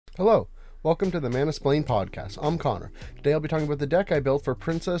Hello, welcome to the Manasplained podcast. I'm Connor. Today I'll be talking about the deck I built for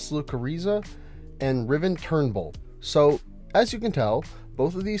Princess Lucrezia and Riven Turnbull. So, as you can tell,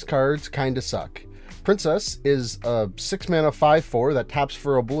 both of these cards kinda suck. Princess is a 6 mana 5/4 that taps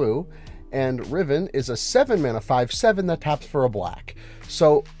for a blue, and Riven is a 7 mana 5/7 that taps for a black.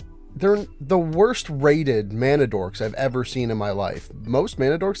 So, they're the worst rated mana dorks I've ever seen in my life. Most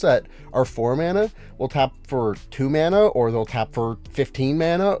mana dorks that are 4 mana will tap for 2 mana, or they'll tap for 15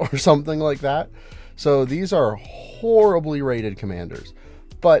 mana or something like that. So these are horribly rated commanders.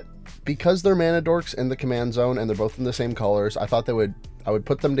 But because they're mana dorks in the command zone and they're both in the same colors, I thought I would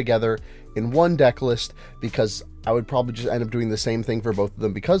put them together in one deck list, because I would probably just end up doing the same thing for both of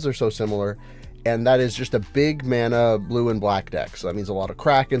them because they're so similar. And that is just a big mana blue and black deck. So that means a lot of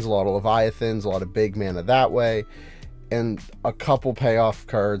Krakens, a lot of Leviathans, a lot of big mana that way, and a couple payoff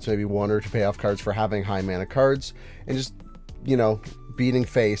cards, maybe 1 or 2 payoff cards for having high mana cards, and just, you know, beating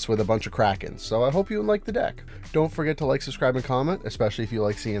face with a bunch of Krakens. So I hope you like the deck. Don't forget to like, subscribe, and comment, especially if you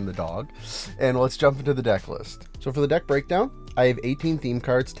like seeing the dog. And let's jump into the deck list. So for the deck breakdown, I have 18 theme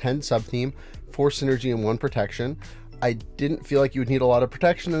cards, 10 subtheme, 4 synergy, and 1 protection. I didn't feel like you would need a lot of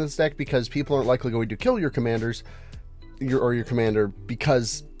protection in this deck because people aren't likely going to kill your commanders, your commander,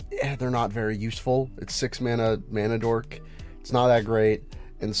 because they're not very useful. It's 6 mana dork. It's not that great.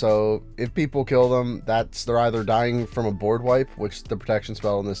 And so if people kill them, they're either dying from a board wipe, which the protection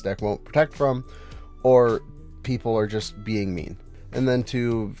spell in this deck won't protect from, or people are just being mean. And then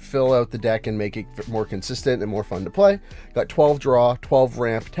to fill out the deck and make it more consistent and more fun to play, got 12 draw, 12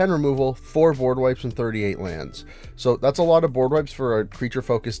 ramp, 10 removal, 4 board wipes, and 38 lands. So that's a lot of board wipes for a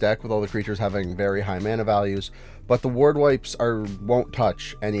creature-focused deck with all the creatures having very high mana values. But the board wipes won't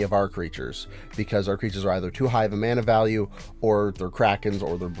touch any of our creatures, because our creatures are either too high of a mana value, or they're Krakens,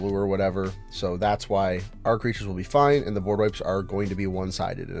 or they're blue, or whatever. So that's why our creatures will be fine, and the board wipes are going to be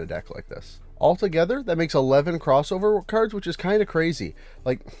one-sided in a deck like this. Altogether, that makes 11 crossover cards, which is kind of crazy.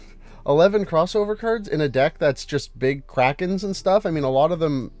 Like, 11 crossover cards in a deck that's just big Krakens and stuff. I mean, a lot of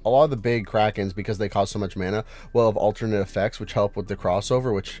the big Krakens, because they cost so much mana, will have alternate effects which help with the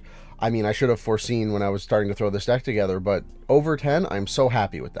crossover, which, I mean, I should have foreseen when I was starting to throw this deck together, but over 10, I'm so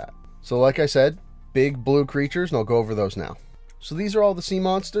happy with that. So like I said, big blue creatures, and I'll go over those now. So these are all the sea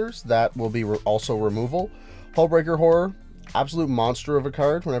monsters that will be also removal. Hullbreaker Horror. Absolute monster of a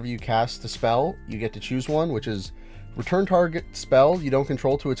card. Whenever you cast a spell, you get to choose one, which is return target spell you don't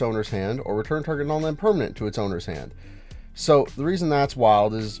control to its owner's hand, or return target non-land permanent to its owner's hand. So the reason that's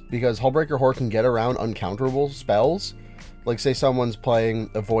wild is because Hullbreaker Horror can get around uncounterable spells. Like, say someone's playing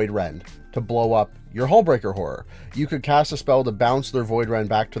a Void Rend to blow up your Hullbreaker Horror. You could cast a spell to bounce their Void Rend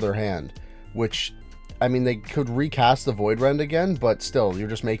back to their hand, which, I mean, they could recast the Void Rend again, but still, you're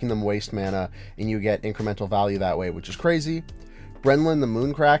just making them waste mana, and you get incremental value that way, which is crazy. Brenlin the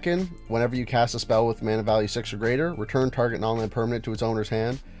Moonkraken. Whenever you cast a spell with mana value 6 or greater, return target non-land permanent to its owner's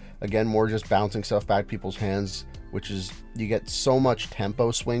hand. Again, more just bouncing stuff back to people's hands, which is, you get so much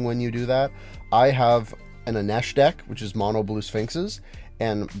tempo swing when you do that. I have an Anesh deck, which is mono blue Sphinxes,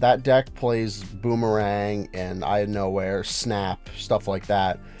 and that deck plays Boomerang and Eye of Nowhere, Snap, stuff like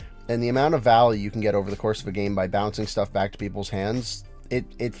that. And the amount of value you can get over the course of a game by bouncing stuff back to people's hands,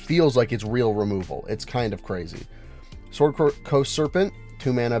 it feels like it's real removal. It's kind of crazy. Sword Coast Serpent,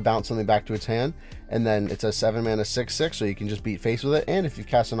 2 mana, bounce something back to its hand, and then it's a 7 mana 6/6, so you can just beat face with it. And if you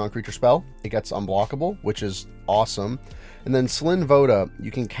cast a non-creature spell, it gets unblockable, which is awesome. And then Slin Voda,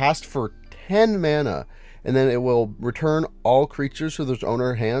 you can cast for 10 mana, and then it will return all creatures to their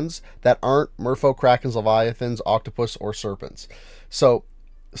owner hands that aren't Merfolk, Krakens, Leviathans, Octopus, or Serpents. So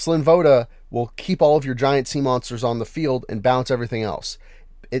Slin Voda will keep all of your giant sea monsters on the field and bounce everything else.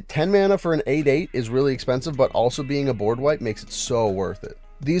 10 mana for an 8/8 is really expensive, but also being a board wipe makes it so worth it.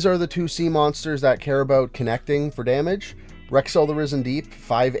 These are the 2 sea monsters that care about connecting for damage. Rexel the Risen Deep,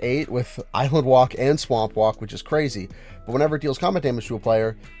 5/8 with Island Walk and Swamp Walk, which is crazy. But whenever it deals combat damage to a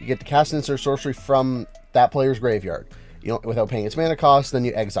player, you get to cast an instant sorcery from that player's graveyard. You know, without paying its mana cost, then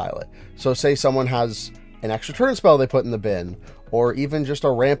you exile it. So say someone has an extra turn spell they put in the bin, or even just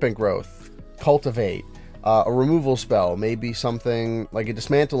a rampant growth, cultivate, a removal spell, maybe something like a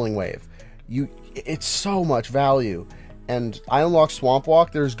dismantling wave. It's so much value. And Island Walk, Swamp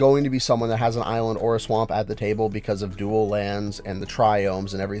Walk, there's going to be someone that has an island or a swamp at the table because of dual lands and the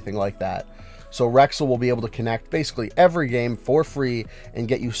triomes and everything like that. So Rexel will be able to connect basically every game for free and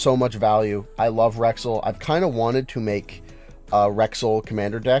get you so much value. I love Rexel. I've kind of wanted to make a Rexel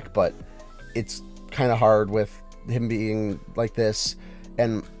commander deck, but it's kind of hard with him being like this.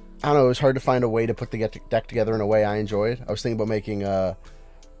 And I don't know, it was hard to find a way to put the deck together in a way I enjoyed. I was thinking about making,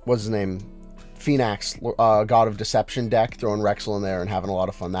 what's his name? Phoenix, God of Deception deck, throwing Rexel in there and having a lot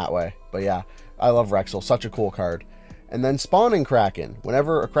of fun that way. But yeah, I love Rexel, such a cool card. And then Spawning Kraken.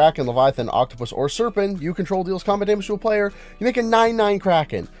 Whenever a Kraken, Leviathan, Octopus, or Serpent you control deals combat damage to a player, you make a 9/9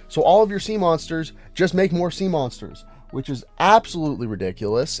 Kraken. So all of your sea monsters just make more sea monsters, which is absolutely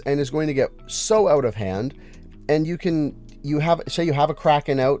ridiculous and is going to get so out of hand. And say you have a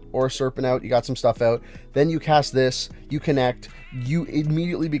Kraken out or a Serpent out, you got some stuff out, then you cast this, you connect, you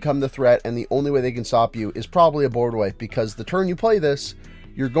immediately become the threat, and the only way they can stop you is probably a board wipe, because the turn you play this,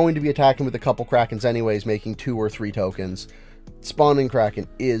 you're going to be attacking with a couple Krakens anyways, making 2 or 3 tokens. Spawning Kraken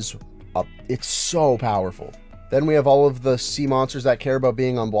it's so powerful. Then we have all of the sea monsters that care about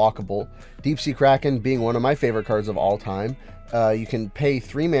being unblockable. Deep Sea Kraken being one of my favorite cards of all time. You can pay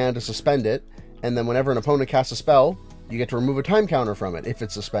 3 mana to suspend it, and then whenever an opponent casts a spell, you get to remove a time counter from it if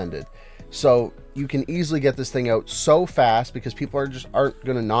it's suspended. So you can easily get this thing out so fast because people aren't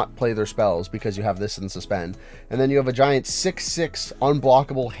going to not play their spells because you have this in suspend. And then you have a giant 6/6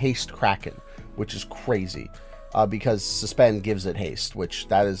 unblockable haste Kraken, which is crazy because suspend gives it haste,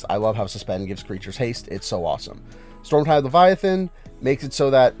 I love how suspend gives creatures haste. It's so awesome. Stormtide Leviathan makes it so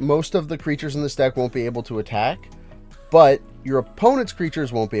that most of the creatures in this deck won't be able to attack, but your opponent's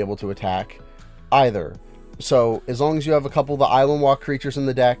creatures won't be able to attack either. So as long as you have a couple of the Island Walk creatures in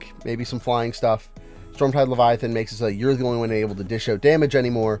the deck, maybe some flying stuff, Stormtide Leviathan makes it so that you're the only one able to dish out damage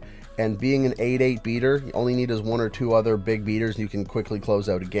anymore. And being an 8/8 beater, you only need is 1 or 2 other big beaters, and you can quickly close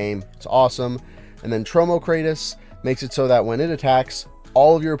out a game. It's awesome. And then Tromokratus makes it so that when it attacks,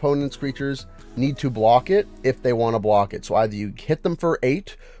 all of your opponent's creatures need to block it if they want to block it. So either you hit them for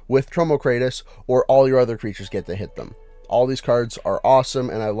 8 with Tromokratus, or all your other creatures get to hit them. All these cards are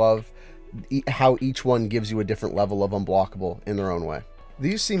awesome, and I love how each one gives you a different level of unblockable in their own way.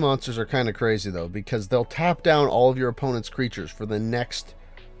 These sea monsters are kind of crazy though, because they'll tap down all of your opponent's creatures for the next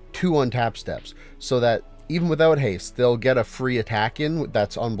 2 untap steps, so that even without haste, they'll get a free attack in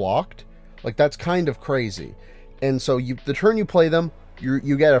that's unblocked. Like, that's kind of crazy. And so the turn you play them,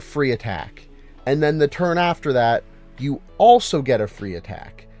 you get a free attack, and then the turn after that, you also get a free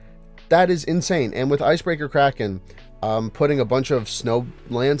attack. That is insane. And with Icebreaker Kraken, I'm putting a bunch of snow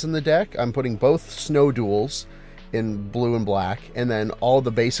lands in the deck. I'm putting both snow duels in blue and black, and then all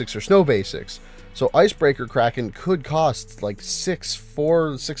the basics are snow basics. So Icebreaker Kraken could cost like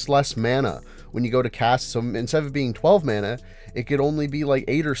 4 6 less mana when you go to cast. So instead of being 12 mana, it could only be like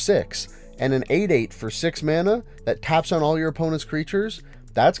 8 or 6. And an 8/8 for 6 mana that taps on all your opponent's creatures,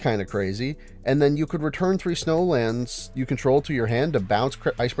 that's kind of crazy. And then you could return 3 snow lands you control to your hand to bounce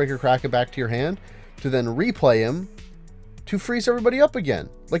Icebreaker Kraken back to your hand, to then replay him to freeze everybody up again.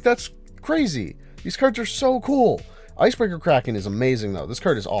 Like, that's crazy. These cards are so cool. Icebreaker Kraken is amazing though. This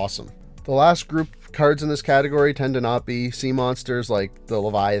card is awesome. The last group of cards in this category tend to not be sea monsters like the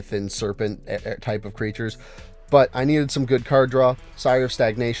Leviathan, Serpent type of creatures, but I needed some good card draw. Sire of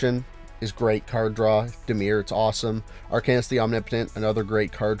Stagnation is great card draw. Dimir, it's awesome. Arcanus the Omnipotent, another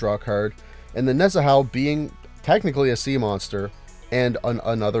great card draw card. And the Nezahal being technically a sea monster and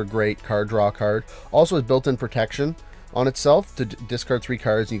another great card draw card. Also has built-in protection on itself to discard 3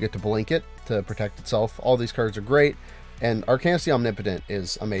 cards, and you get to blink it to protect itself. All these cards are great, and Arcanus the Omnipotent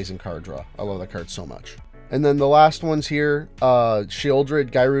is amazing card draw. I love that card so much. And then the last ones here,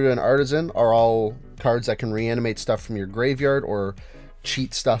 Sheoldred, Gyruda, and Artisan are all cards that can reanimate stuff from your graveyard or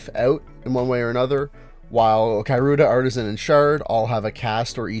cheat stuff out in one way or another, while Gyruda, Artisan, and Shard all have a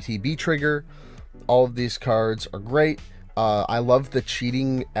cast or ETB trigger. All of these cards are great. I love the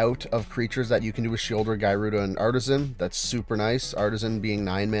cheating out of creatures that you can do with Sheoldred, Gyruda, and Artisan. That's super nice. Artisan being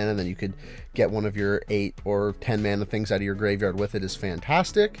 9 mana, then you could get one of your 8 or 10 mana things out of your graveyard with it is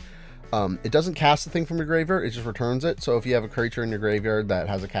fantastic. It doesn't cast the thing from your graveyard, it just returns it. So if you have a creature in your graveyard that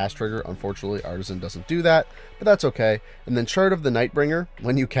has a cast trigger, unfortunately Artisan doesn't do that, but that's okay. And then Shard of the Nightbringer,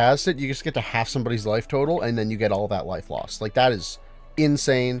 when you cast it, you just get to half somebody's life total, and then you get all that life lost. Like, that is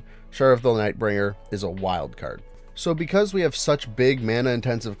insane. Shard of the Nightbringer is a wild card. So because we have such big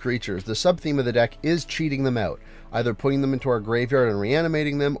mana-intensive creatures, the sub-theme of the deck is cheating them out, either putting them into our graveyard and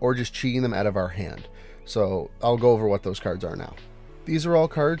reanimating them, or just cheating them out of our hand. So I'll go over what those cards are now. These are all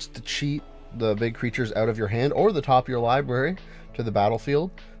cards to cheat the big creatures out of your hand or the top of your library to the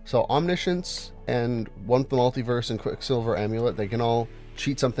battlefield. So Omniscience and One with the Multiverse and Quicksilver Amulet, they can all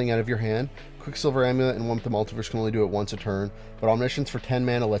cheat something out of your hand. Quicksilver Amulet and One with the Multiverse can only do it once a turn, but Omniscience for 10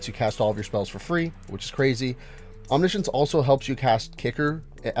 mana lets you cast all of your spells for free, which is crazy. Omniscience also helps you cast Kicker.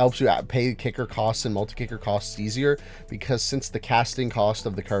 It helps you pay Kicker costs and multi-Kicker costs easier, because since the casting cost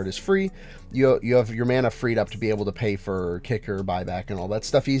of the card is free, you have your mana freed up to be able to pay for Kicker, buyback, and all that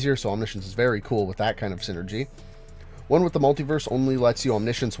stuff easier, so Omniscience is very cool with that kind of synergy. One with the Multiverse only lets you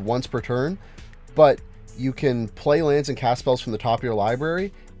Omniscience once per turn, but you can play lands and cast spells from the top of your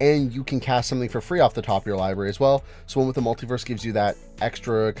library, and you can cast something for free off the top of your library as well. So One with the Multiverse gives you that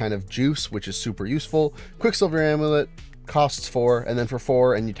extra kind of juice, which is super useful. Quicksilver Amulet costs 4, and then for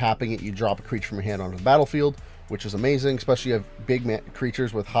 4 and you tapping it, you drop a creature from your hand onto the battlefield, which is amazing, especially if you have big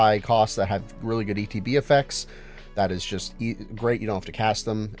creatures with high costs that have really good ETB effects. That is just great. You don't have to cast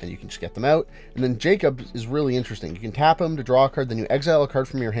them, and you can just get them out. And then Jacob is really interesting. You can tap him to draw a card, then you exile a card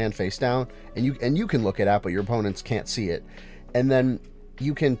from your hand face down, and you can look it at, but your opponents can't see it. And then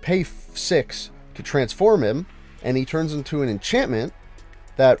you can pay 6 to transform him, and he turns into an enchantment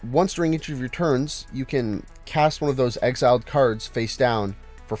that once during each of your turns, you can cast one of those exiled cards face down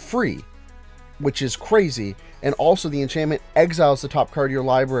for free, which is crazy. And also the enchantment exiles the top card of your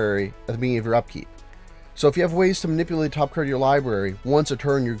library at the beginning of your upkeep. So if you have ways to manipulate the top card of your library, once a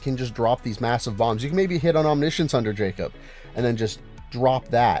turn you can just drop these massive bombs. You can maybe hit on Omniscience under Jacob, and then just drop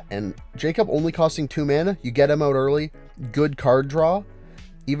that. And Jacob only costing 2 mana, you get him out early, good card draw.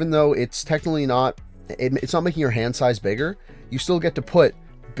 Even though it's technically not, it's not making your hand size bigger, you still get to put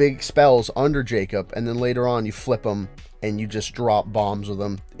big spells under Jacob, and then later on you flip them and you just drop bombs with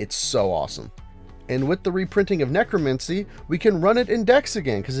them. It's so awesome. And with the reprinting of Necromancy, we can run it in decks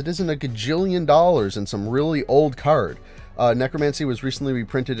again, because it isn't a gajillion dollars and some really old card. Necromancy was recently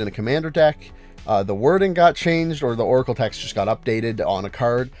reprinted in a commander deck. The wording got changed, or the Oracle text just got updated on a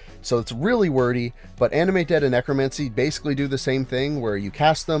card, so it's really wordy. But Animate Dead and Necromancy basically do the same thing, where you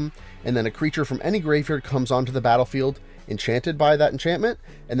cast them, and then a creature from any graveyard comes onto the battlefield enchanted by that enchantment,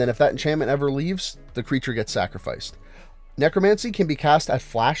 and then if that enchantment ever leaves, the creature gets sacrificed. Necromancy can be cast at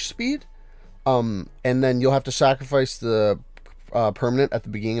flash speed, and then you'll have to sacrifice the permanent at the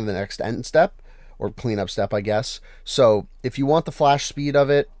beginning of the next end step, or cleanup step, I guess. So if you want the flash speed of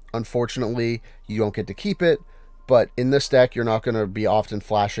it, unfortunately, you don't get to keep it. But in this deck, you're not going to be often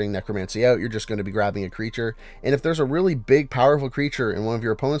flashing Necromancy out. You're just going to be grabbing a creature. And if there's a really big, powerful creature in one of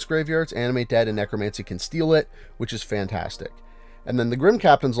your opponent's graveyards, Animate Dead and Necromancy can steal it, which is fantastic. And then the Grim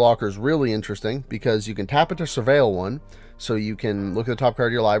Captain's Locker is really interesting, because you can tap it to surveil one. So you can look at the top card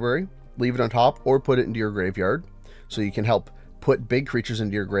of your library, leave it on top, or put it into your graveyard. So you can help put big creatures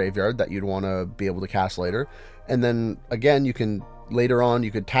into your graveyard that you'd want to be able to cast later. And then again, you can later on,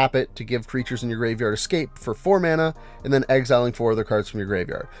 you could tap it to give creatures in your graveyard escape for 4 mana, and then exiling 4 other cards from your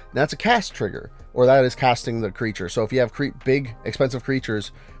graveyard. And that's a cast trigger, or that is casting the creature. So if you have big, expensive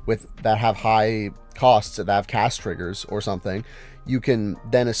creatures that have high costs, that have cast triggers or something, you can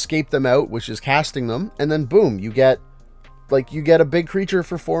then escape them out, which is casting them, and then boom, you get a big creature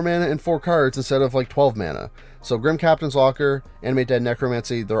for 4 mana and 4 cards instead of like 12 mana. So Grim Captain's Locker, Animate Dead,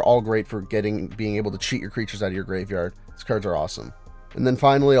 Necromancy, they're all great for being able to cheat your creatures out of your graveyard. These cards are awesome. And then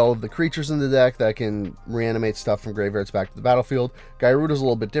finally, all of the creatures in the deck that can reanimate stuff from graveyards back to the battlefield. Gyruda is a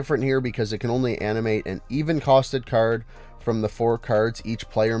little bit different here, because it can only animate an even costed card from the 4 cards each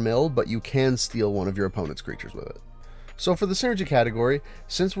player milled, but you can steal one of your opponent's creatures with it. So for the synergy category,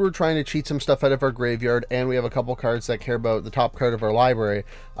 since we're trying to cheat some stuff out of our graveyard, and we have a couple cards that care about the top card of our library,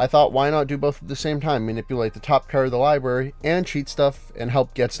 I thought, why not do both at the same time? Manipulate the top card of the library and cheat stuff, and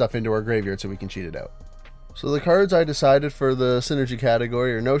help get stuff into our graveyard so we can cheat it out. So the cards I decided for the synergy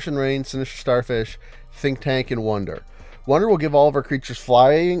category are Notion Rain, Sinister Starfish, Think Tank, and Wonder. Wonder will give all of our creatures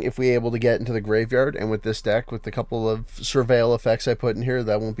flying if we're able to get into the graveyard, and with this deck, with the couple of surveil effects I put in here,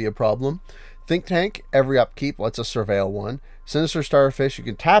 that won't be a problem. Think Tank, every upkeep lets us surveil 1. Sinister Starfish, you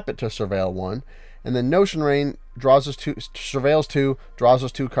can tap it to surveil 1. And then Notion Rain surveils 2, draws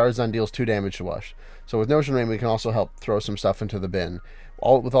us 2 cards, and deals 2 damage to us. So with Notion Rain, we can also help throw some stuff into the bin.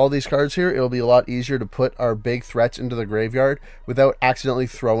 With all these cards here, it'll be a lot easier to put our big threats into the graveyard without accidentally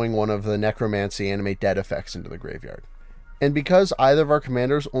throwing one of the Necromancy Animate Dead effects into the graveyard. And because either of our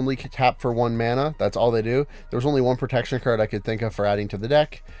commanders only can tap for 1 mana, that's all they do, there's only one protection card I could think of for adding to the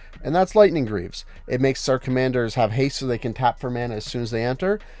deck, and that's Lightning Greaves. It makes our commanders have haste so they can tap for mana as soon as they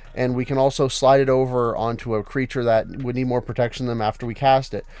enter, and we can also slide it over onto a creature that would need more protection than them after we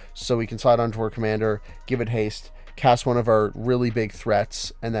cast it. So we can slide onto our commander, give it haste, cast one of our really big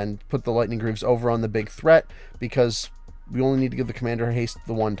threats, and then put the Lightning Greaves over on the big threat, because we only need to give the commander haste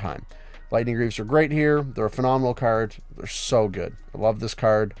the 1 time. Lightning Greaves are great here. They're a phenomenal card. They're so good. I love this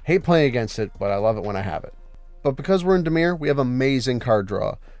card. Hate playing against it, but I love it when I have it. But because we're in Dimir, we have amazing card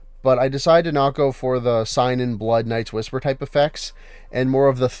draw. But I decided to not go for the Sign in Blood, Knight's Whisper type effects, and more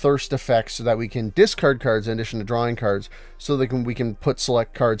of the Thirst effects, so that we can discard cards in addition to drawing cards, so that we can put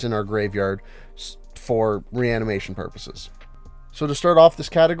select cards in our graveyard for reanimation purposes. So to start off this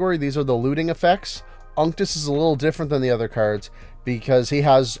category, these are the looting effects. Unctus is a little different than the other cards, because he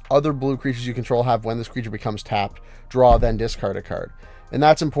has other blue creatures you control have when this creature becomes tapped, draw, then discard a card. And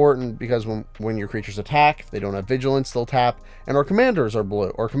that's important because when your creatures attack, if they don't have vigilance, they'll tap. And our commanders are blue,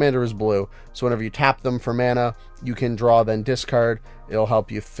 or commander is blue. So whenever you tap them for mana, you can draw, then discard. It'll help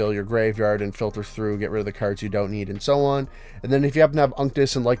you fill your graveyard and filter through, get rid of the cards you don't need, and so on. And then if you happen to have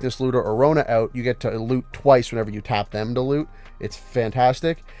Unctus and Likeness Looter or Rona out, you get to loot twice whenever you tap them to loot. It's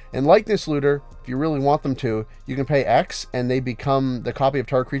fantastic. And Likeness Looter, if you really want them to, you can pay X and they become the copy of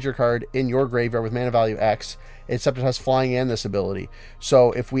target creature card in your graveyard with mana value X, except it has flying and this ability.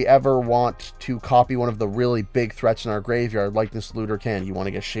 So if we ever want to copy one of the really big threats in our graveyard, Likeness Looter can. You want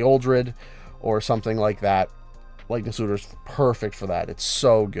to get Sheoldred or something like that, Likeness Looter is perfect for that. It's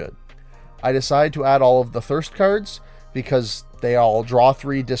so good. I decided to add all of the Thirst cards because they all draw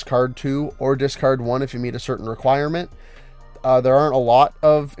 3, discard 2, or discard 1 if you meet a certain requirement. There aren't a lot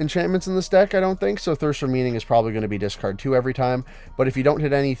of enchantments in this deck, I don't think, so Thirst for Meaning is probably going to be discard 2 every time. But if you don't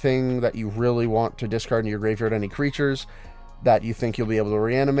hit anything that you really want to discard in your graveyard, any creatures that you think you'll be able to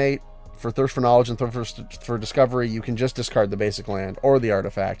reanimate, for Thirst for Knowledge and Thirst for Discovery, you can just discard the basic land or the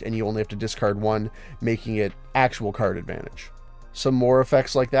artifact, and you only have to discard 1, making it actual card advantage. Some more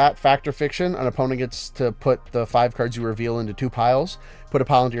effects like that. Fact or Fiction, an opponent gets to put the 5 cards you reveal into 2 piles. Put a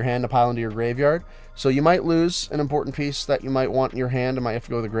pile into your hand, a pile into your graveyard. So you might lose an important piece that you might want in your hand and might have to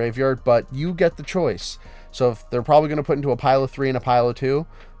go to the graveyard, but you get the choice. So if they're probably going to put into a pile of 3 and a pile of 2,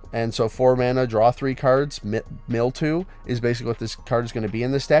 and so 4 mana, draw 3 cards, mill 2 is basically what this card is going to be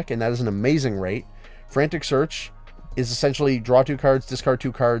in this deck, and that is an amazing rate. Frantic Search is essentially draw 2 cards, discard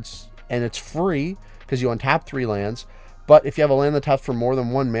 2 cards, and it's free because you untap 3 lands. But if you have a land that taps for more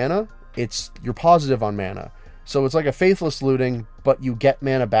than 1 mana, you're positive on mana. So it's like a Faithless Looting, but you get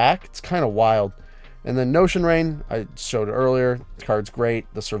mana back. It's kind of wild. And then Notion Rain, I showed it earlier. The card's great.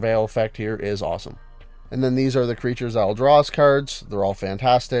 The Surveil effect here is awesome. And then these are the creatures that will draw us cards. They're all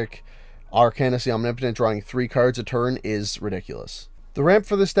fantastic. Arcanus the Omnipotent drawing 3 cards a turn is ridiculous. The ramp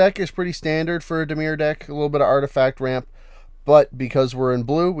for this deck is pretty standard for a Dimir deck. A little bit of artifact ramp. But because we're in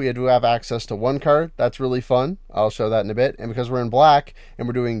blue, we do have access to 1 card. That's really fun. I'll show that in a bit. And because we're in black and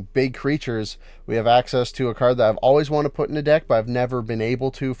we're doing big creatures, we have access to a card that I've always wanted to put in a deck, but I've never been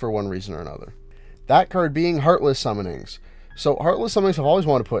able to for one reason or another. That card being Heartless Summonings. So Heartless Summonings I've always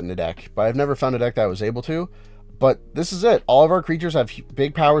wanted to put in a deck, but I've never found a deck that I was able to. But this is it. All of our creatures have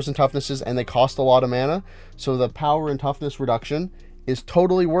big powers and toughnesses, and they cost a lot of mana. So the power and toughness reduction is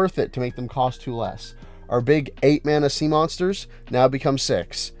totally worth it to make them cost 2 less. Our big 8 mana sea monsters now become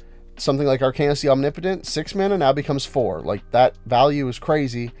 6. Something like Arcanus the Omnipotent, 6 mana now becomes 4. Like, that value is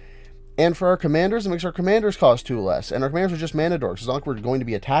crazy. And for our commanders, it makes our commanders cost 2 less. And our commanders are just mana dorks. It's not like we're going to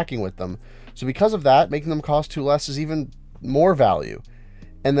be attacking with them. So because of that, making them cost 2 less is even more value.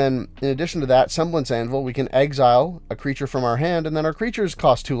 And then, in addition to that, Semblance Anvil, we can exile a creature from our hand, and then our creatures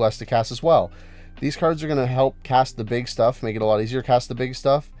cost 2 less to cast as well. These cards are going to help cast the big stuff, make it a lot easier to cast the big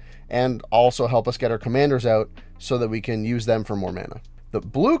stuff, and also help us get our commanders out so that we can use them for more mana. The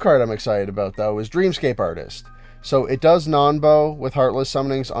blue card I'm excited about, though, is Dreamscape Artist. So it does non-bow with Heartless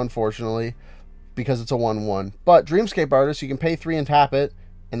Summonings, unfortunately, because it's a 1/1. But Dreamscape Artist, you can pay 3 and tap it,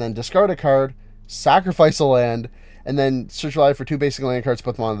 and then discard a card, sacrifice a land, and then search your library for 2 basic land cards,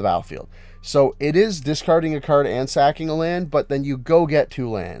 put them on the battlefield. So it is discarding a card and sacking a land, but then you go get 2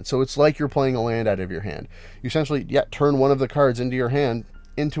 lands. So it's like you're playing a land out of your hand. You essentially turn one of the cards into your hand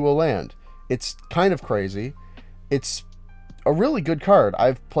into a land. It's kind of crazy. It's a really good card.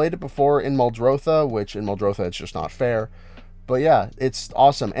 I've played it before in Muldrotha, which in Muldrotha it's just not fair. But yeah, it's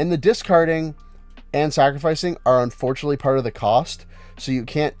awesome. And the discarding and sacrificing are unfortunately part of the cost, so you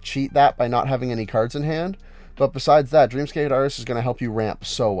can't cheat that by not having any cards in hand. But besides that, Dreamscape Artist is going to help you ramp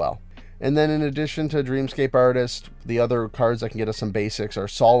so well. And then in addition to Dreamscape Artist, the other cards that can get us some basics are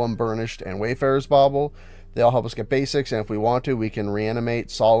Solemn, Burnished, and Wayfarer's Bauble. They all help us get basics, and if we want to, we can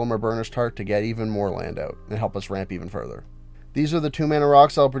reanimate Solemn or Burnished Heart to get even more land out and help us ramp even further. These are the 2 mana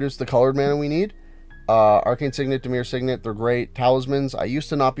rocks that'll produce the colored mana we need. Arcane Signet, Dimir Signet, they're great. Talismans, I used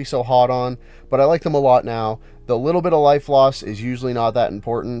to not be so hot on, but I like them a lot now. The little bit of life loss is usually not that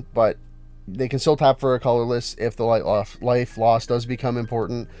important, but they can still tap for a colorless if the life loss does become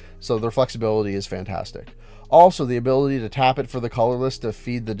important, so their flexibility is fantastic. Also, the ability to tap it for the colorless to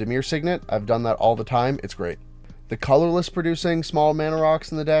feed the Dimir Signet, I've done that all the time, it's great. The colorless producing small mana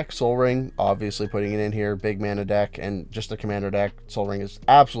rocks in the deck, Sol Ring, obviously putting it in here, big mana deck, and just a commander deck, Sol Ring is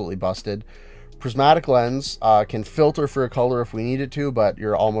absolutely busted. Prismatic Lens can filter for a color if we need it to, but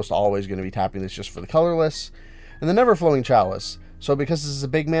you're almost always going to be tapping this just for the colorless. And the Never-Flowing Chalice. So because this is a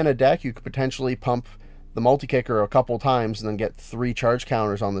big mana deck, you could potentially pump the multi-kicker a couple times and then get 3 charge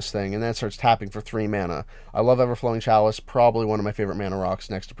counters on this thing, and then it starts tapping for 3 mana. I love Everflowing Chalice, probably one of my favorite mana rocks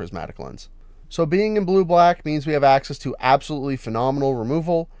next to Prismatic Lens. So being in blue-black means we have access to absolutely phenomenal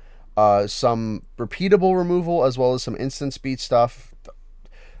removal, some repeatable removal, as well as some instant speed stuff.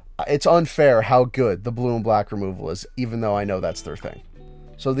 It's unfair how good the blue and black removal is, even though I know that's their thing.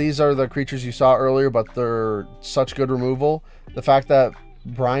 So these are the creatures you saw earlier, but they're such good removal. The fact that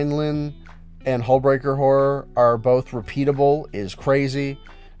Brinelin and Hullbreaker Horror are both repeatable is crazy.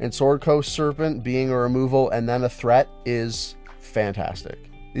 And Sword Coast Serpent being a removal and then a threat is fantastic.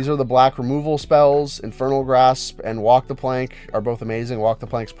 These are the black removal spells. Infernal Grasp and Walk the Plank are both amazing. Walk the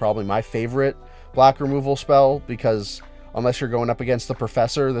Plank is probably my favorite black removal spell, because unless you're going up against the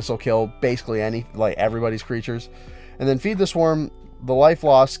Professor, this will kill basically everybody's creatures. And then Feed the Swarm, the life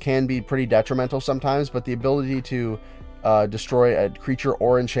loss can be pretty detrimental sometimes, but the ability to destroy a creature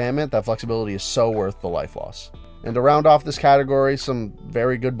or enchantment, that flexibility is so worth the life loss. And to round off this category, some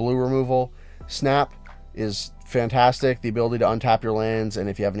very good blue removal. Snap is fantastic. The ability to untap your lands, and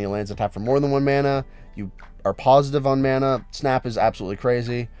if you have any lands that tap for more than 1 mana, you are positive on mana. Snap is absolutely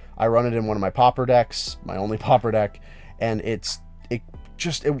crazy. I run it in one of my Pauper decks, my only Pauper deck, and it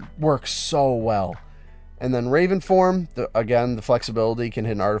works so well. And then Raven form, again, the flexibility can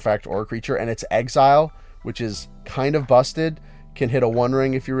hit an artifact or a creature, and it's Exile, which is kind of busted. Can hit a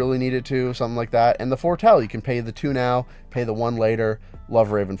 1-ring if you really need it to, something like that. And the Foretell, you can pay the 2 now, pay the 1 later.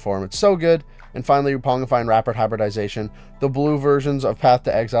 Love Raven form, it's so good. And finally, Pongify and Rapid Hybridization, the blue versions of Path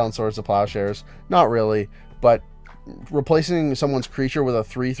to Exile and Swords to Plowshares. Not really, but replacing someone's creature with a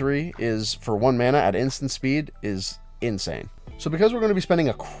 3/3 is, for 1 mana at instant speed, is insane. So because we're going to be spending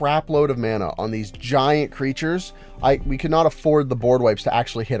a crap load of mana on these giant creatures, we could not afford the board wipes to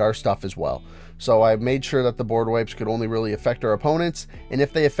actually hit our stuff as well. So I made sure that the board wipes could only really affect our opponents, and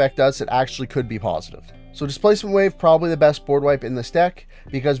if they affect us, it actually could be positive. So Displacement Wave, probably the best board wipe in this deck,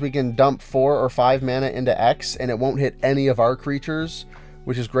 because we can dump 4 or 5 mana into X, and it won't hit any of our creatures,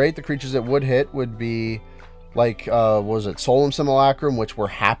 which is great. The creatures it would hit would be like, Solemn Simulacrum, which we're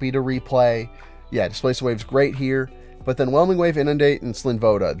happy to replay. Yeah, Displacement Wave's great here. But then Whelming Wave, Inundate, and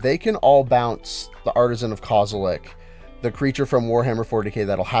Slinvoda, they can all bounce the Artisan of Kozilek, the creature from Warhammer 40k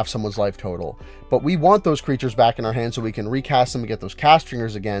that'll have someone's life total. But we want those creatures back in our hands so we can recast them and get those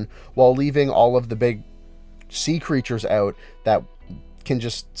Castringers again, while leaving all of the big sea creatures out that can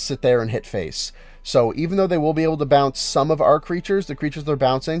just sit there and hit face. So even though they will be able to bounce some of our creatures, the creatures they're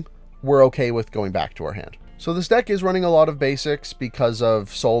bouncing, we're okay with going back to our hand. So this deck is running a lot of basics because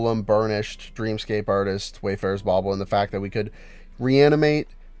of Solemn, Burnished, Dreamscape Artist, Wayfarer's Bauble, and the fact that we could reanimate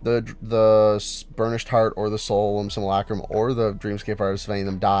the Burnished Heart or the Solemn Simulacrum or the Dreamscape Artist if any of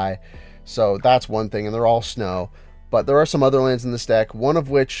them die. So that's one thing, and they're all snow. But there are some other lands in this deck, one of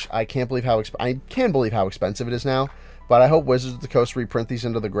which I can believe how expensive it is now. But I hope Wizards of the Coast reprint these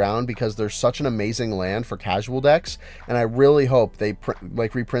into the ground, because they're such an amazing land for casual decks, and I really hope they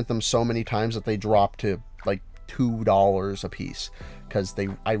reprint them so many times that they drop to like $2 a piece, because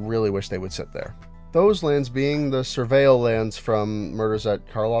I really wish they would sit there. Those lands being the Surveil lands from Murders at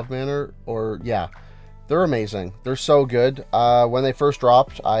Karlov Manor, they're amazing. They're so good. When they first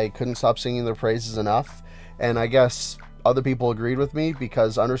dropped, I couldn't stop singing their praises enough, and I guess other people agreed with me,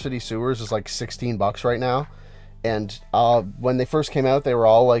 because Undercity Sewers is like $16 right now. And when they first came out, they were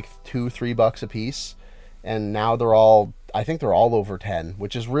all like $2-3 a piece, and now I think they're all over 10,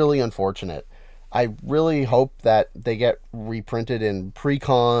 which is really unfortunate. I really hope that they get reprinted in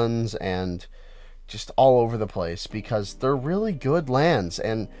precons and just all over the place, because they're really good lands,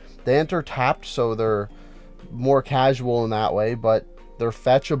 and they enter tapped, so they're more casual in that way, but they're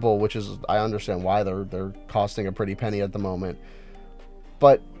fetchable, which is, I understand why they're costing a pretty penny at the moment.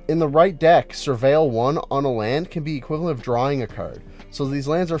 But in the right deck, Surveil 1 on a land can be equivalent of drawing a card. So these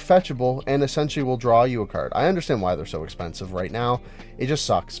lands are fetchable and essentially will draw you a card. I understand why they're so expensive right now. It just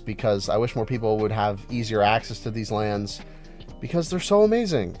sucks, because I wish more people would have easier access to these lands, because they're so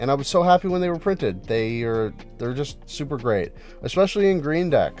amazing. And I was so happy when they were printed. They're just super great, especially in green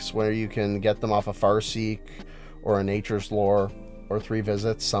decks where you can get them off a Farseek or a Nature's Lore or 3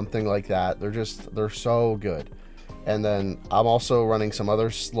 Visits, something like that. They're so good. And then I'm also running some other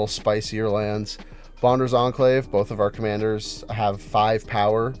little spicier lands. Bonder's Enclave, both of our commanders have 5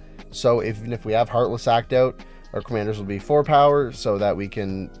 power. So even if we have Heartless Act out, our commanders will be 4 power, so that we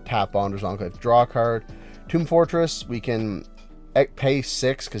can tap Bonder's Enclave to draw a card. Tomb Fortress, we can pay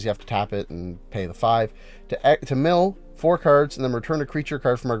 6, because you have to tap it and pay the 5, to mill 4 cards, and then return a creature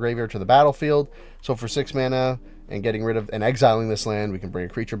card from our graveyard to the battlefield. So for 6 mana, and getting rid of and exiling this land, we can bring a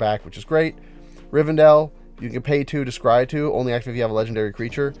creature back, which is great. Rivendell, You can pay 2 to scry 2, only active if you have a legendary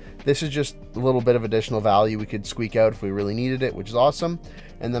creature. This is just a little bit of additional value we could squeak out if we really needed it, which is awesome.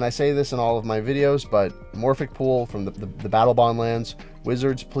 And then I say this in all of my videos, but Morphic Pool from the Battle Bond lands.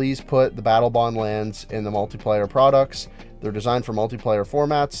 Wizards, please put the Battle Bond lands in the multiplayer products. They're designed for multiplayer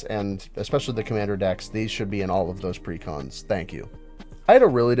formats, and especially the Commander decks. These should be in all of those precons. Thank you. I had a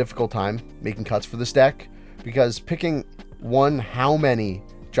really difficult time making cuts for this deck, because picking how many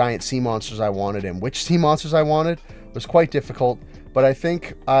giant sea monsters I wanted and which sea monsters I wanted was quite difficult, but I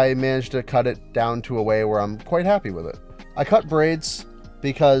think I managed to cut it down to a way where I'm quite happy with it. I cut Braids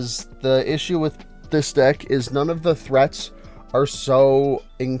because the issue with this deck is none of the threats are so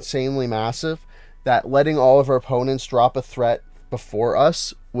insanely massive that letting all of our opponents drop a threat before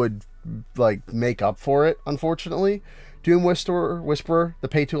us would like make up for it, unfortunately. Doom Whisperer, the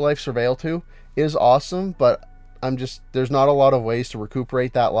pay 2 life Surveil 2 is awesome, but there's not a lot of ways to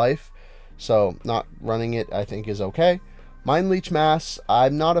recuperate that life, so not running it I think is okay. Mind Leech Mass,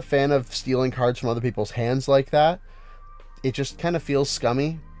 I'm not a fan of stealing cards from other people's hands like that. It just kind of feels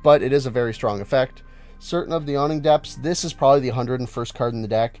scummy, but it is a very strong effect. Certain of the Yawning Depths, this is probably the 101st card in the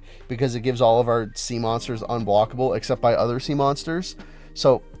deck because it gives all of our sea monsters unblockable except by other sea monsters.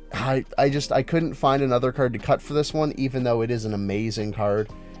 So I couldn't find another card to cut for this one, even though it is an amazing card.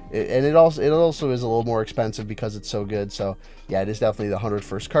 It also is a little more expensive because it's so good. So yeah, it is definitely the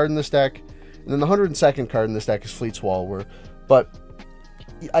 101st card in this deck. And then the 102nd card in this deck is Fleet Swallower. But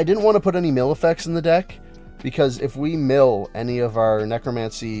I didn't want to put any mill effects in the deck, because if we mill any of our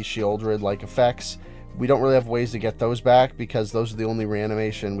Necromancy, Shieldred like effects, we don't really have ways to get those back, because those are the only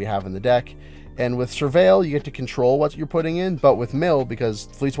reanimation we have in the deck. And with Surveil, you get to control what you're putting in, but with mill, because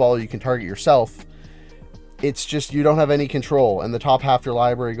Fleet Swallower you can target yourself, it's just you don't have any control, and the top half of your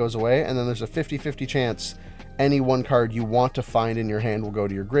library goes away, and then there's a 50-50 chance any one card you want to find in your hand will go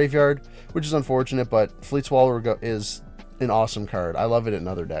to your graveyard, which is unfortunate, but Fleet Swallower is an awesome card. I love it in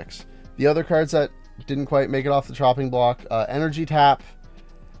other decks. The other cards that didn't quite make it off the chopping block, Energy Tap.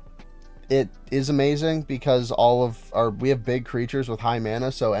 It is amazing because we have big creatures with high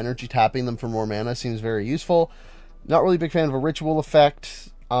mana, so energy tapping them for more mana seems very useful. Not really a big fan of a ritual effect,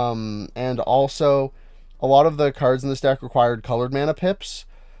 and also a lot of the cards in this deck required colored mana pips,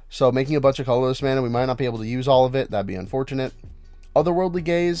 so making a bunch of colorless mana, we might not be able to use all of it. That'd be unfortunate. Otherworldly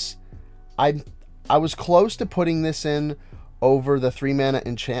Gaze, I was close to putting this in over the 3 mana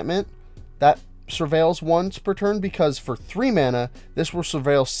enchantment that surveils once per turn, because for 3 mana this will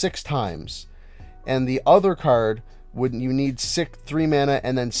surveil 6 times, and the other card you need 3 mana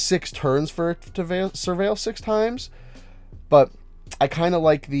and then 6 turns for it to surveil 6 times. But I kind of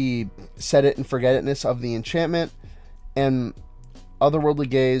like the set it and forget itness of the enchantment, and Otherworldly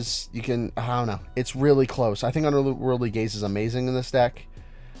Gaze, I don't know, it's really close. I think Otherworldly Gaze is amazing in this deck,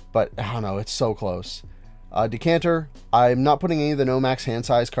 but I don't know, it's so close. Decanter, I'm not putting any of the no max hand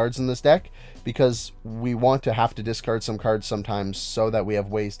size cards in this deck because we want to have to discard some cards sometimes so that we have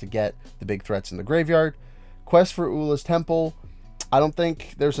ways to get the big threats in the graveyard. Quest for Ula's Temple, I don't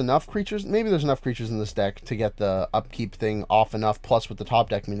think there's enough creatures. Maybe there's enough creatures in this deck to get the upkeep thing off enough, plus with the top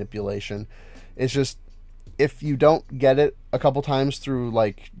deck manipulation. It's just, if you don't get it a couple times through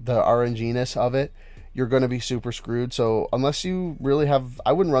like the RNG-ness of it, you're going to be super screwed. So unless you really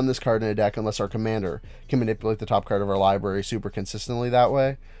I wouldn't run this card in a deck unless our commander can manipulate the top card of our library super consistently that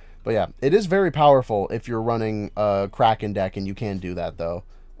way. But yeah, it is very powerful if you're running a Kraken deck, and you can do that though,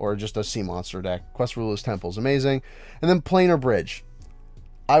 or just a sea monster deck. Quest for Ula's Temple is amazing. And then Planar Bridge.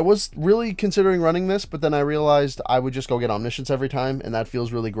 I was really considering running this, but then I realized I would just go get Omniscience every time, and that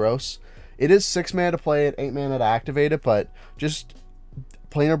feels really gross. It is 6 mana to play it, 8 mana to activate it, but just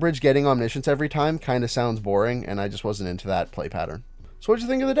Planar Bridge getting Omniscience every time kind of sounds boring, and I just wasn't into that play pattern. So what'd you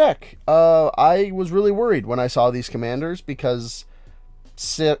think of the deck? I was really worried when I saw these commanders, because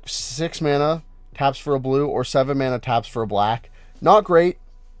 6 mana taps for a blue or 7 mana taps for a black. Not great.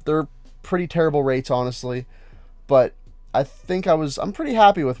 They're pretty terrible rates, honestly, but I think I'm pretty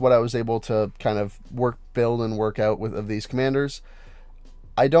happy with what I was able to kind of build and work out of these commanders.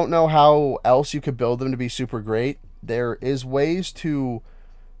 I don't know how else you could build them to be super great. There is ways to,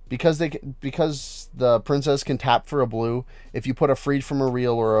 because the princess can tap for a blue, if you put a Freed from a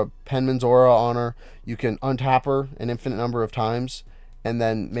Reel or a Penman's Aura on her, you can untap her an infinite number of times, and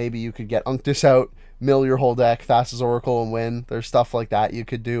then maybe you could get Unctus out, mill your whole deck, Thassa's Oracle, and win. There's stuff like that you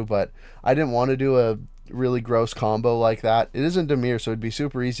could do, but I didn't want to do a really gross combo like that. It isn't Dimir, so it'd be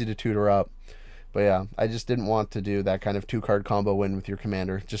super easy to tutor up. But yeah, I just didn't want to do that kind of 2-card combo win with your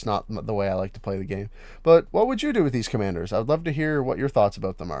commander. Just not the way I like to play the game. But what would you do with these commanders? I'd love to hear what your thoughts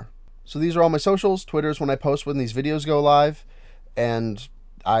about them are. So these are all my socials. Twitter's when I post when these videos go live. And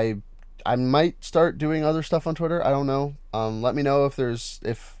I I might start doing other stuff on Twitter. I don't know. Let me know if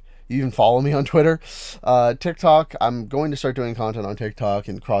you even follow me on Twitter. TikTok, I'm going to start doing content on TikTok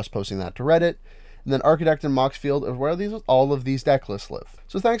and cross-posting that to Reddit. And then Architect and Moxfield are where all of these deck lists live.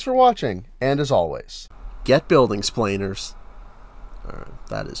 So thanks for watching, and as always, get building splainers. Alright,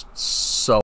 that is so